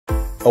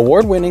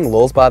Award-winning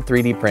LulzBot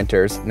 3D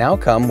printers now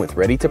come with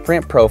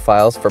ready-to-print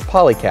profiles for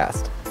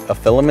polycast, a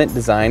filament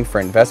designed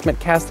for investment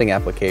casting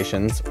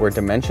applications where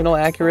dimensional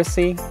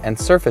accuracy and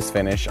surface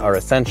finish are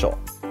essential.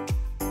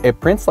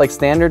 It prints like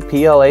standard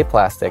PLA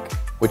plastic,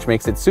 which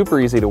makes it super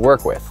easy to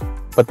work with.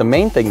 But the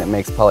main thing that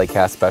makes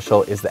polycast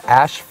special is the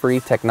ash-free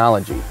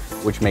technology,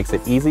 which makes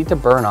it easy to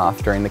burn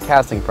off during the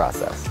casting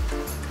process.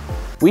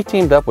 We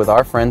teamed up with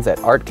our friends at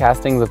Art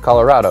Castings of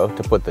Colorado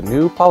to put the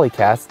new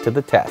polycast to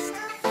the test.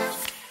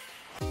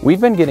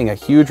 We've been getting a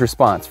huge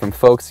response from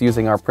folks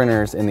using our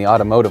printers in the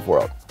automotive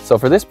world. So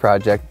for this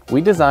project,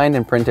 we designed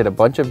and printed a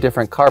bunch of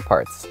different car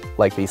parts,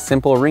 like these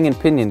simple ring and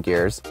pinion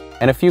gears,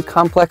 and a few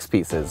complex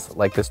pieces,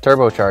 like this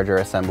turbocharger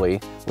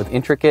assembly with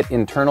intricate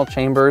internal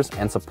chambers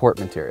and support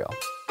material.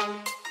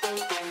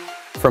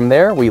 From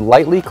there, we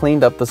lightly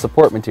cleaned up the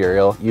support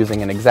material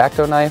using an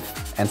X-Acto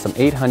knife and some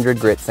 800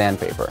 grit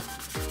sandpaper.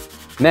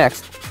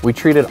 Next, we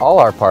treated all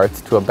our parts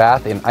to a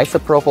bath in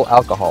isopropyl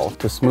alcohol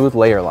to smooth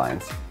layer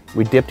lines.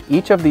 We dipped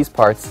each of these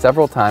parts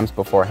several times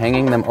before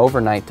hanging them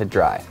overnight to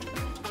dry.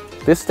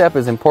 This step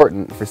is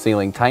important for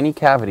sealing tiny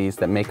cavities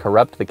that may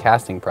corrupt the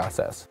casting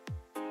process.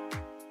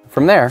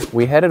 From there,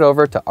 we headed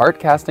over to Art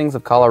Castings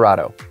of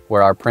Colorado,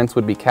 where our prints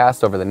would be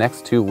cast over the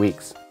next 2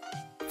 weeks.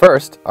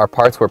 First, our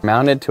parts were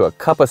mounted to a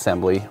cup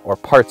assembly or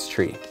parts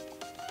tree.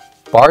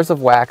 Bars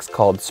of wax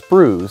called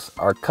sprues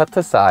are cut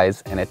to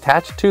size and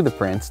attached to the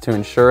prints to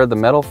ensure the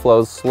metal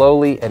flows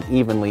slowly and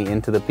evenly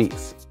into the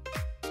piece.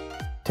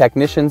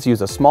 Technicians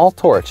use a small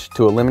torch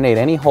to eliminate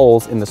any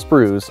holes in the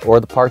sprues or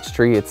the parts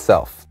tree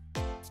itself.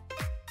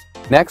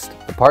 Next,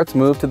 the parts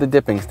move to the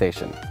dipping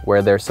station,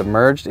 where they're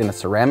submerged in a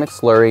ceramic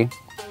slurry,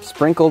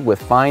 sprinkled with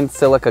fine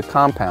silica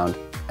compound,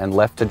 and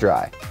left to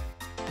dry.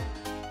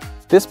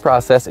 This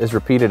process is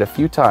repeated a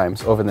few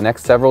times over the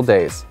next several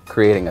days,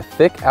 creating a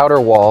thick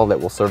outer wall that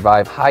will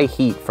survive high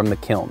heat from the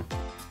kiln.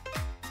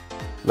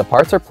 The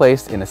parts are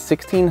placed in a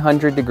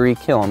 1600-degree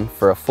kiln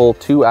for a full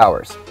 2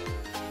 hours.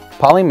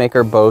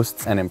 Polymaker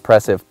boasts an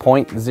impressive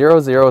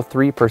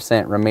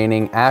 0.003%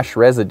 remaining ash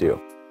residue,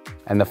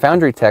 and the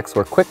foundry techs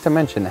were quick to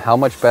mention how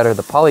much better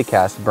the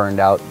polycast burned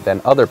out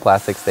than other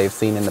plastics they've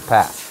seen in the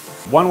past.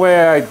 One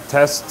way I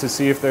test to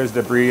see if there's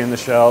debris in the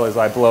shell is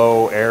I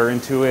blow air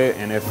into it,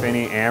 and if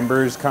any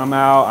ambers come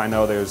out, I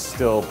know there's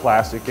still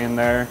plastic in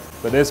there.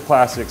 But this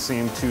plastic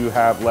seemed to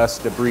have less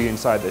debris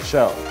inside the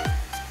shell.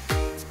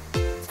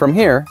 From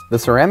here, the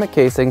ceramic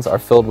casings are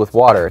filled with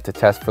water to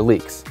test for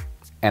leaks,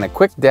 and a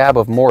quick dab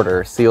of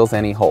mortar seals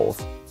any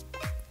holes.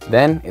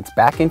 Then it's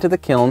back into the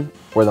kiln,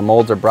 where the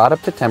molds are brought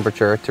up to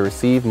temperature to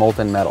receive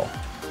molten metal.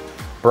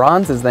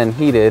 Bronze is then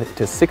heated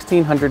to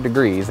 1600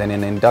 degrees in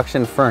an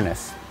induction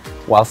furnace,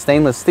 while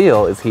stainless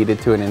steel is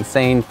heated to an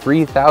insane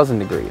 3000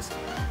 degrees.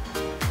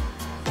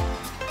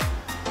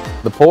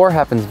 The pour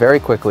happens very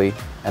quickly,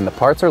 and the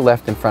parts are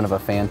left in front of a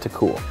fan to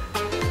cool.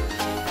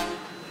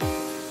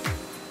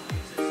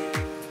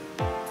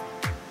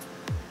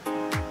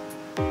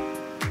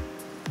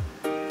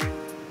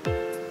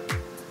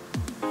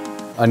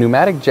 A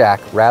pneumatic jack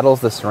rattles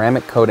the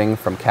ceramic coating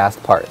from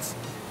cast parts.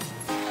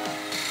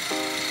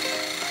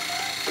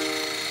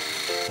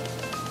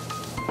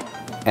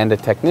 And a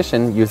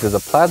technician uses a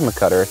plasma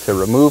cutter to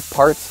remove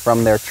parts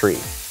from their tree.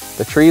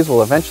 The trees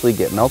will eventually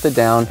get melted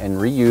down and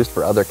reused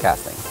for other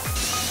castings.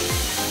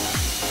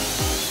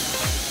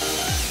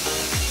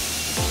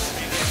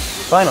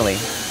 Finally,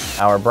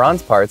 our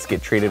bronze parts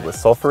get treated with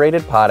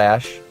sulfurated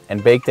potash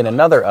and baked in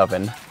another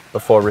oven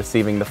before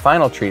receiving the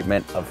final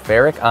treatment of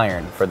ferric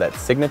iron for that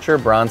signature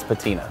bronze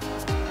patina.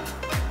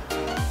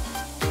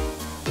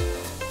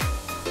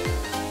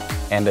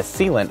 And a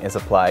sealant is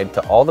applied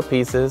to all the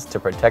pieces to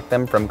protect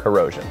them from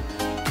corrosion.